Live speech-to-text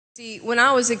See, when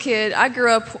I was a kid,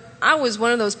 I was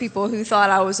one of those people who thought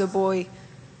I was a boy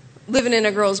living in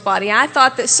a girl's body. I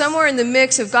thought that somewhere in the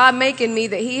mix of God making me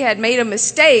that he had made a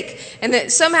mistake and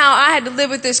that somehow I had to live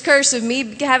with this curse of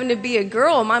me having to be a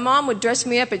girl. My mom would dress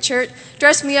me up at church,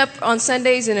 dress me up on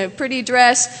Sundays in a pretty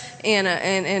dress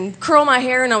and curl my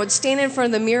hair, and I would stand in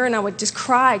front of the mirror and I would just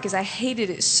cry because I hated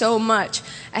it so much.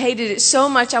 I hated it so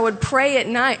much. I would pray at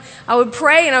night. I would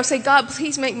pray and I would say, God,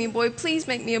 please make me a boy. Please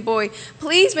make me a boy.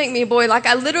 Please make me a boy. Like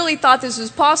I literally thought this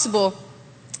was possible.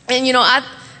 And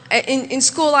in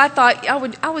school, I thought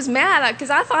I was mad because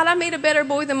I thought I made a better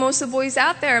boy than most of the boys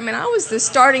out there. I mean, I was the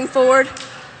starting forward.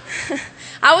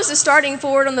 I was the starting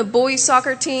forward on the boys'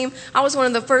 soccer team. I was one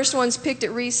of the first ones picked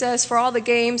at recess for all the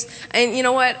games. And you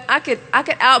know what? I could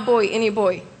outboy any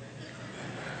boy.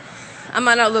 I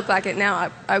might not look like it now.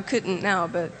 I couldn't now,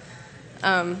 but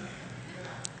and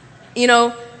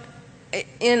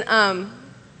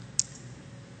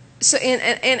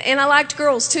I liked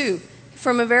girls too.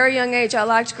 From a very young age, I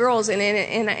liked girls, and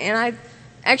I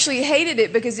actually hated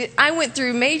it because I went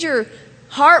through major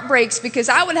heartbreaks because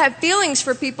I would have feelings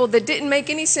for people that didn't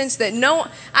make any sense. I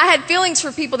had feelings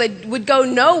for people that would go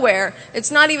nowhere.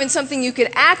 It's not even something you could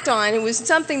act on. It was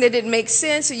something that didn't make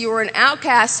sense, that you were an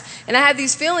outcast. And I had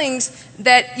these feelings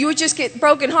that you would just get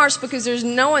broken hearts because there's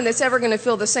no one that's ever going to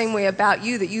feel the same way about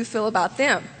you that you feel about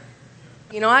them.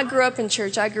 I grew up in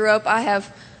church. I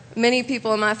have many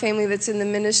people in my family that's in the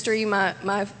ministry.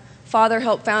 My father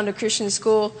helped found a Christian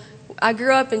school. I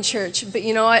grew up in church, but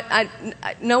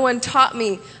no one taught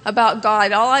me about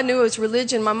God. All I knew was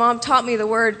religion. My mom taught me the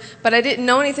word, but I didn't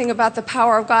know anything about the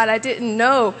power of God. I didn't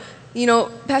know.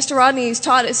 Pastor Rodney's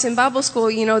taught us in Bible school,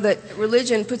 that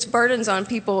religion puts burdens on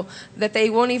people that they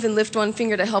won't even lift one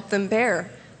finger to help them bear.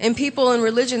 And people in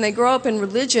religion, they grow up in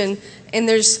religion, and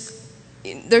there's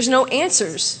no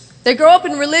answers. They grow up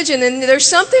in religion, and there's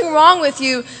something wrong with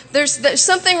you. There's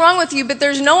something wrong with you, but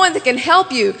there's no one that can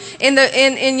help you. And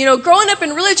growing up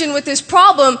in religion with this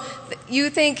problem,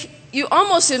 you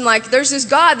almost in like, there's this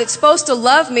God that's supposed to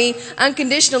love me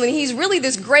unconditionally, and he's really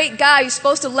this great guy who's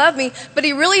supposed to love me, but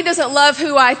he really doesn't love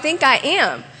who I think I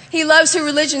am. He loves who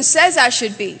religion says I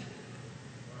should be.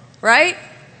 Right?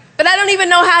 But I don't even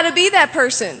know how to be that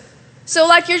person. So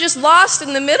you're just lost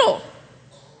in the middle.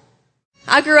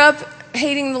 I grew up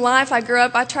hating the life. I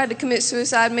tried to commit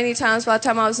suicide many times. By the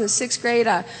time I was in 6th grade,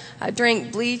 I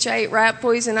drank bleach, I ate rat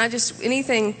poison,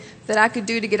 anything that I could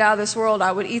do to get out of this world.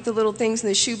 I would eat the little things in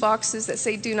the shoe boxes that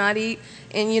say do not eat.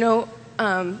 And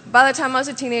by the time I was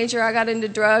a teenager, I got into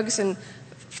drugs, and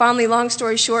finally, long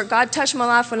story short, God touched my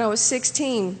life when I was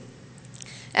 16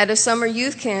 at a summer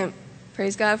youth camp.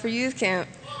 Praise God for youth camp.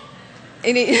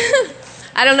 And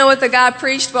I don't know what the guy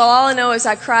preached, but all I know is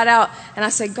I cried out and I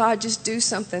said, God, just do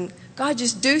something. God,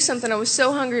 just do something. I was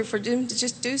so hungry for him to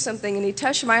just do something. And he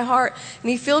touched my heart,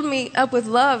 and he filled me up with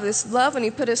love, this love, and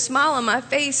he put a smile on my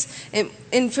face.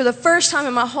 And for the first time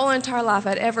in my whole entire life,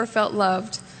 I'd ever felt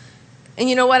loved. And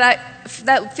you know what?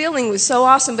 That feeling was so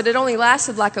awesome, but it only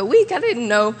lasted like a week. I didn't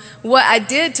know what I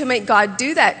did to make God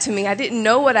do that to me. I didn't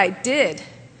know what I did.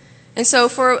 And so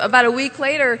for about a week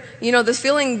later, the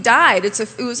feeling died. It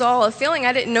was all a feeling.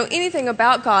 I didn't know anything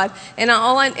about God. And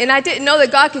I didn't know that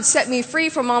God could set me free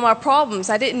from all my problems.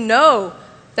 I didn't know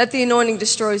that the anointing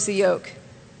destroys the yoke.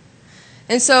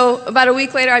 And so about a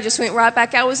week later, I just went right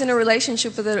back. I was in a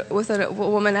relationship with a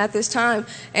woman at this time.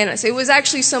 And it was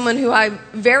actually someone who I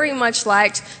very much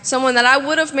liked, someone that I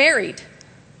would have married.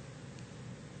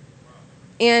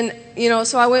 And,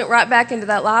 so I went right back into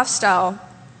that lifestyle.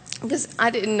 Because I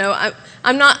didn't know.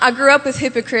 I grew up with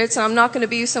hypocrites, and I'm not going to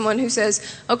be someone who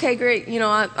says, okay, great,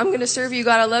 I'm going to serve you,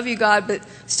 God, I love you, God, but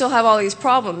still have all these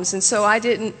problems. And so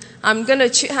I'm going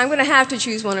to have to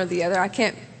choose one or the other. I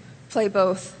can't play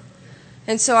both.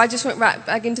 And so I just went right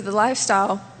back into the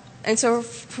lifestyle. And so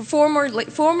for 4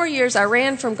 more years, I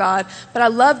ran from God, but I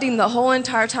loved him the whole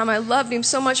entire time. I loved him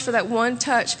so much for that one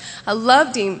touch. I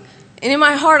loved him. And in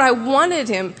my heart, I wanted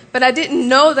him, but I didn't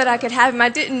know that I could have him. I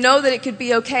didn't know that it could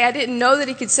be okay. I didn't know that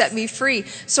he could set me free.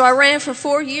 So I ran for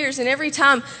 4 years, and every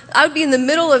time I would be in the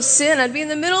middle of sin. I'd be in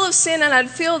the middle of sin, and I'd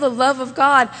feel the love of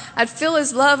God. I'd feel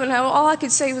his love, and all I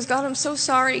could say was, God, I'm so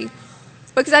sorry.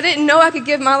 Because I didn't know I could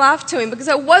give my life to him, because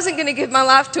I wasn't going to give my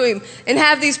life to him and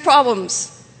have these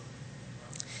problems.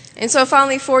 And so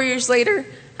finally, 4 years later,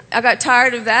 I got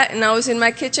tired of that, and I was in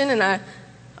my kitchen, and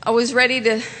I was ready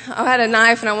to, I had a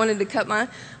knife and I wanted to cut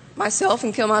myself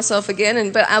and kill myself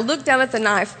again. But I looked down at the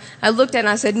knife. I looked at it and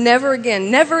I said, never again,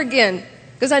 never again.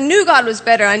 Because I knew God was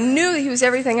better. I knew that he was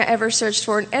everything I ever searched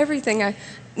for and everything I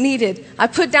needed. I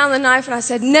put down the knife and I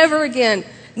said, never again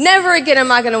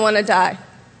am I going to want to die.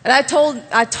 And I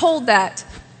told that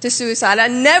to suicide.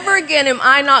 Never again am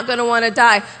I not going to want to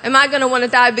die. Am I going to want to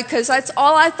die? Because that's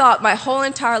all I thought my whole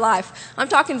entire life. I'm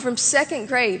talking from 2nd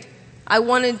grade. I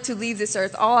wanted to leave this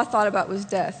earth. All I thought about was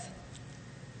death.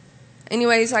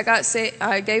 Anyways, I got saved.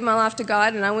 I gave my life to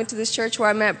God, and I went to this church where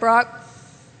I met Brock.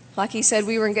 Like he said,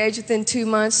 we were engaged within 2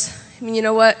 months. I mean, you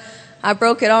know what? I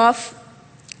broke it off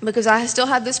because I still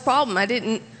had this problem. I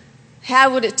didn't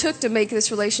have what it took to make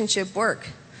this relationship work.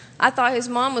 I thought his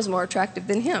mom was more attractive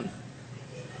than him.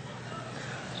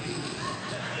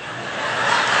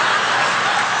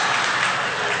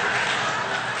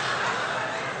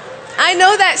 I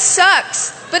know that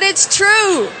sucks, but it's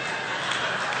true.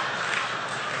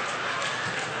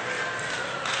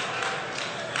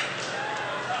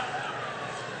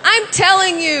 I'm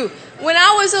telling you, when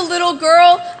I was a little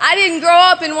girl, I didn't grow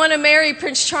up and want to marry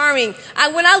Prince Charming.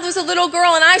 When I was a little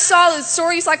girl and I saw the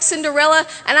stories like Cinderella,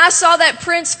 and I saw that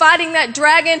prince fighting that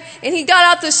dragon, and he got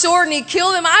out the sword and he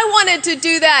killed him, I wanted to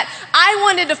do that. I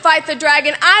wanted to fight the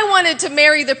dragon. I wanted to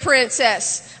marry the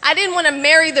princess. I didn't want to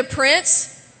marry the prince.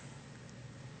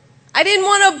 I didn't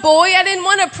want a boy. I didn't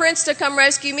want a prince to come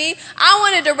rescue me. I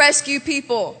wanted to rescue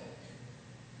people.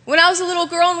 When I was a little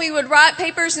girl and we would write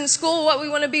papers in school, what we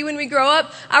want to be when we grow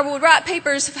up, I would write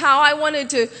papers of how I wanted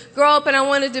to grow up, and I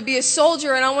wanted to be a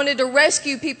soldier, and I wanted to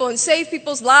rescue people and save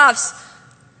people's lives.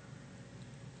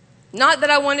 Not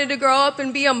that I wanted to grow up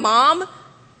and be a mom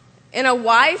and a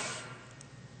wife.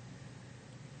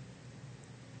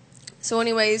 So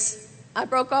anyways, I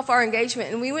broke off our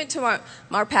engagement, and we went to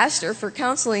our pastor for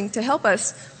counseling to help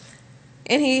us.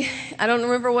 And I don't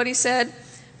remember what he said,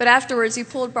 but afterwards he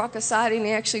pulled Brock aside and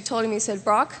he actually told him, he said,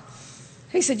 Brock,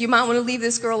 he said, you might want to leave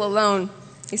this girl alone.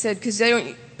 He said, because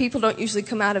people don't usually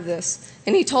come out of this.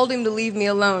 And he told him to leave me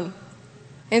alone.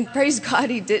 And praise God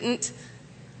he didn't,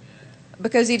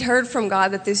 because he'd heard from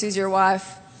God that this is your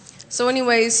wife. So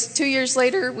anyways, 1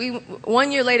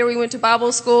 year later, we went to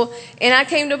Bible school, and I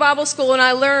came to Bible school and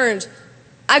I learned.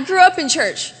 I grew up in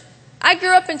church. I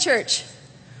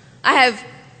have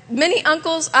many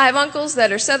uncles. I have uncles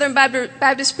that are Southern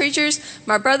Baptist preachers.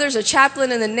 My brother's a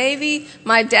chaplain in the Navy.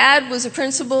 My dad was a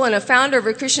principal and a founder of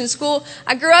a Christian school.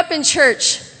 I grew up in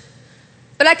church.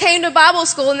 But I came to Bible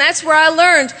school, and that's where I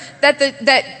learned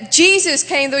that Jesus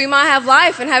came that we might have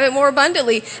life and have it more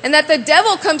abundantly, and that the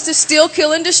devil comes to steal,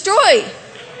 kill, and destroy. I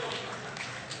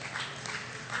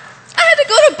had to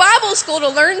go to Bible school to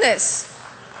learn this.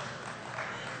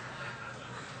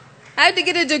 I had to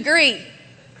get a degree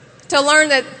to learn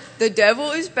that the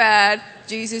devil is bad,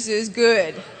 Jesus is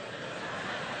good.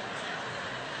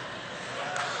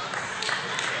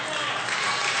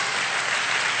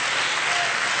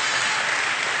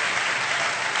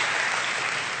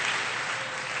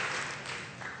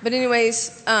 But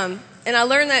anyways, and I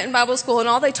learned that in Bible school, and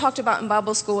all they talked about in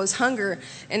Bible school was hunger,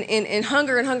 and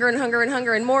hunger, and hunger, and hunger, and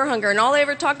hunger, and more hunger. And all they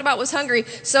ever talked about was hungry,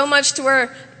 so much to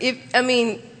where,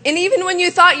 and even when you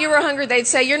thought you were hungry, they'd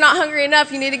say, you're not hungry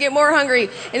enough, you need to get more hungry.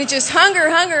 And it's just hunger,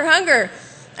 hunger, hunger.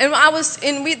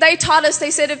 And they taught us,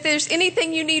 they said, if there's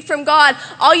anything you need from God,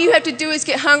 all you have to do is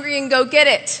get hungry and go get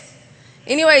it.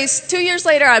 Anyways, 2 years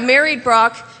later, I married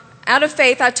Brock. Out of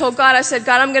faith, I told God, I said,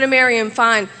 God, I'm going to marry him,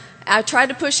 fine. I tried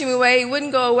to push him away. He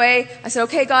wouldn't go away. I said,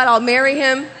 okay, God, I'll marry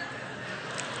him.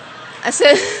 I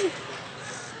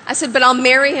said, but I'll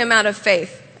marry him out of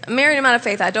faith. I'm marrying him out of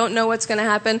faith. I don't know what's going to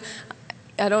happen.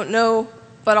 I don't know,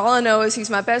 but all I know is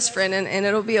he's my best friend, and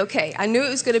it'll be okay. I knew it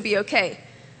was going to be okay.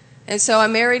 And so I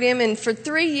married him, and for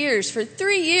 3 years,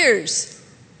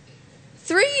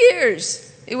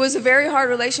 it was a very hard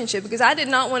relationship because I did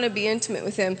not want to be intimate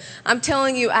with him. I'm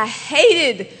telling you, I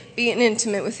hated being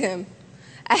intimate with him.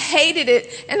 I hated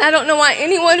it, and I don't know why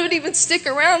anyone would even stick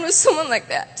around with someone like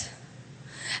that.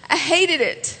 I hated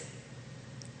it.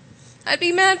 I'd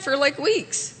be mad for like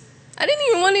weeks. I didn't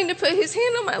even want him to put his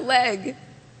hand on my leg.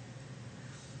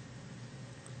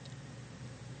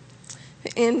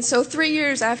 And so 3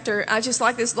 years after, I just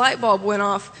like this light bulb went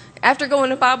off. After going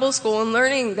to Bible school and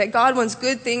learning that God wants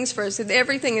good things for us, that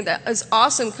everything that is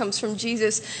awesome comes from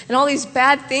Jesus, and all these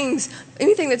bad things,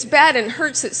 anything that's bad and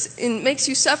hurts and makes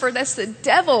you suffer, that's the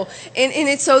devil. And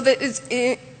it's so that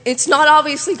it's not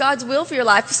obviously God's will for your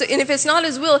life. So, and if it's not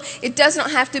his will, it does not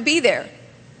have to be there.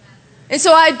 And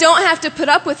so I don't have to put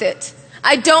up with it.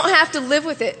 I don't have to live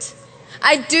with it.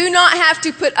 I do not have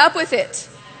to put up with it.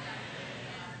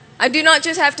 I do not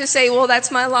just have to say, well,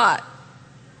 that's my lot.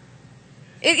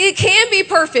 It can be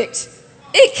perfect.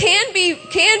 It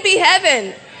can be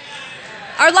heaven.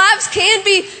 Our lives can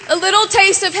be a little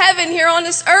taste of heaven here on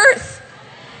this earth.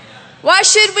 Why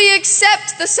should we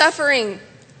accept the suffering?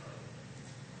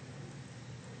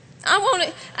 I want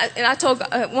it. And I told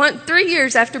God, 3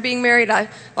 years after being married,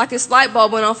 like this light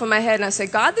bulb went off in my head, and I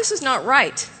said, God, this is not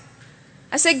right.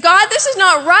 I said, God, this is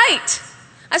not right.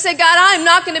 I said, God, I'm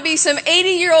not going to be some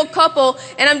 80-year-old couple,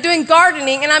 and I'm doing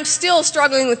gardening, and I'm still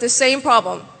struggling with the same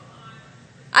problem.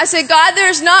 I said, God,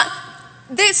 it's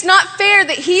not fair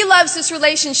that he loves this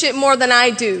relationship more than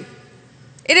I do.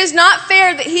 It is not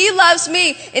fair that he loves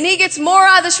me and he gets more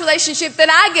out of this relationship than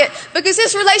I get, because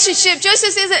this relationship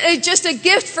isn't just a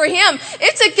gift for him.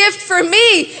 It's a gift for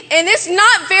me, and it's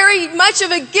not very much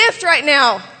of a gift right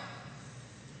now. I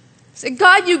said,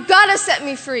 God, you gotta set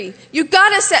me free. You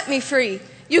gotta set me free.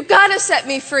 You gotta set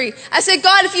me free. I said,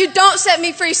 God, if you don't set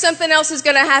me free, something else is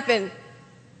gonna happen.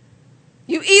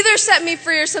 You either set me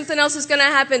free or something else is going to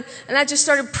happen. And I just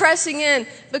started pressing in,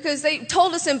 because they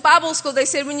told us in Bible school, they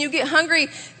said, when you get hungry,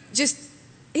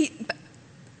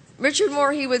 Richard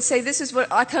Moore, he would say, this is what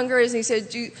like hunger is. And he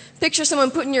said, you picture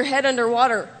someone putting your head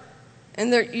underwater,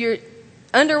 and you're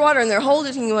underwater and they're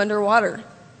holding you underwater.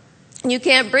 And you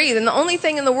can't breathe. And the only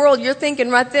thing in the world you're thinking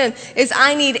right then is,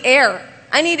 I need air.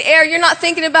 I need air. You're not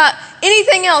thinking about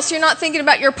anything else. You're not thinking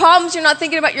about your problems. You're not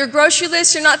thinking about your grocery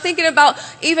list. You're not thinking about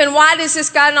even, why does this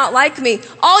guy not like me?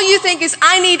 All you think is,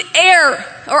 I need air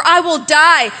or I will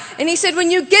die. And he said,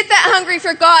 when you get that hungry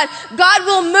for God, God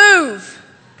will move.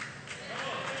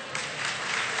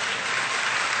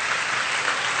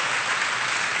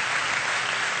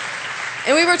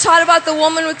 And we were taught about the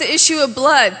woman with the issue of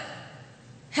blood.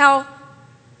 How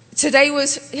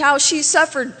she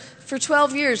suffered for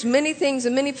 12 years, many things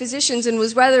and many physicians, and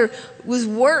was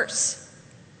worse.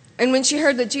 And when she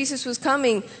heard that Jesus was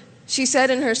coming, she said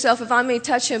in herself, if I may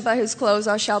touch him by his clothes,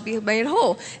 I shall be made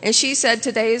whole. And she said,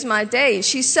 today is my day.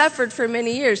 She suffered for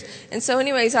many years. And so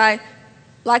anyways,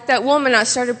 like that woman, I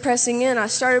started pressing in. And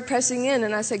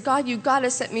I said, God, you got to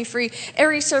set me free.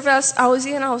 Every service I was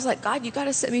in, I was like, God, you got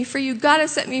to set me free. You got to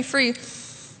set me free.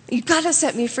 You got to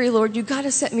set me free, Lord. You got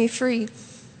to set me free.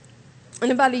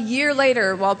 And about a year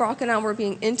later, while Brock and I were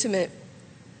being intimate,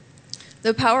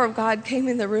 the power of God came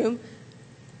in the room.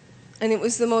 And it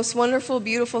was the most wonderful,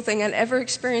 beautiful thing I'd ever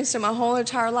experienced in my whole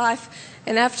entire life.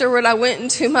 And afterward, I went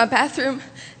into my bathroom,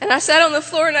 and I sat on the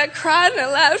floor, and I cried and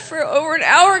I laughed for over an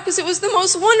hour, because it was the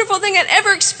most wonderful thing I'd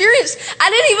ever experienced. I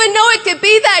didn't even know it could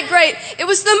be that great. It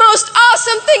was the most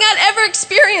awesome thing I'd ever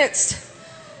experienced.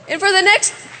 And for the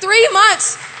next 3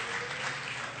 months,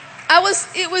 I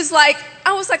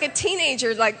was like a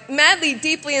teenager, like madly,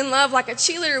 deeply in love, like a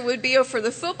cheerleader would be for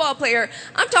the football player.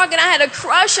 I'm talking, I had a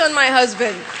crush on my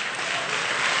husband.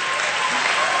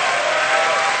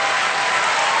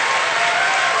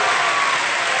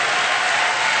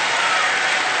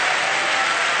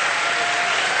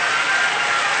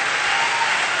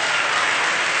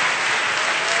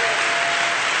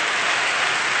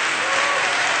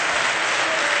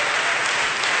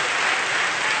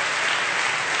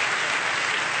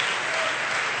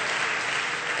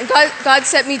 And God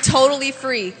set me totally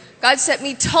free. God set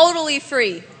me totally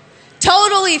free.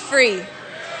 Totally free.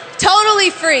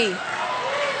 Totally free.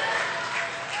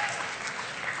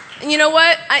 And you know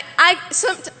what? I've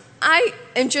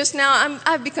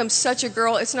become such a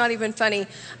girl. It's not even funny.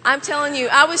 I'm telling you,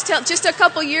 just a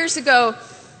couple years ago,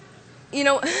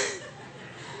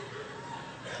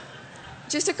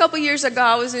 just a couple years ago,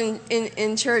 I was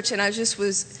in church, and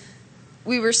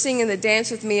we were singing the Dance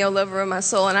With Me, O Lover of My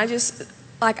Soul, and I just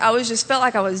felt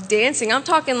like I was dancing. I'm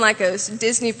talking like a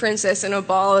Disney princess in a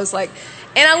ball. And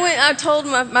I told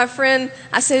my friend,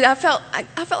 I said, I felt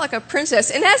like a princess.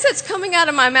 And as it's coming out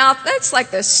of my mouth, that's like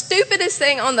the stupidest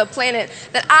thing on the planet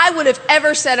that I would have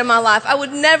ever said in my life. I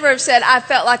would never have said I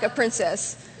felt like a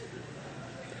princess.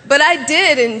 But I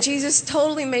did, and Jesus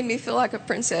totally made me feel like a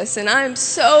princess. And I am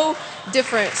so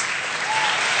different.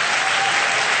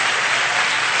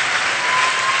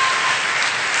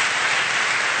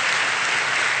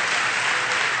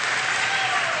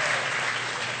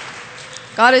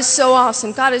 God is so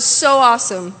awesome. God is so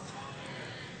awesome.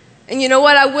 And you know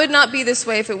what? I would not be this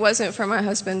way if it wasn't for my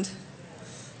husband.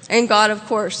 And God, of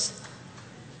course.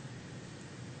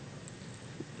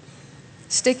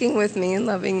 Sticking with me and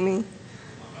loving me.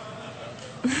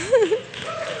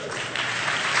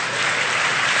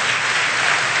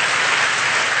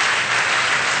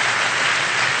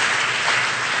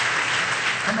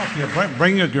 Come up here.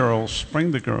 Bring your girls.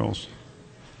 Bring the girls.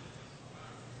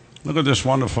 Look at this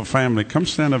wonderful family. Come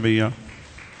stand over here.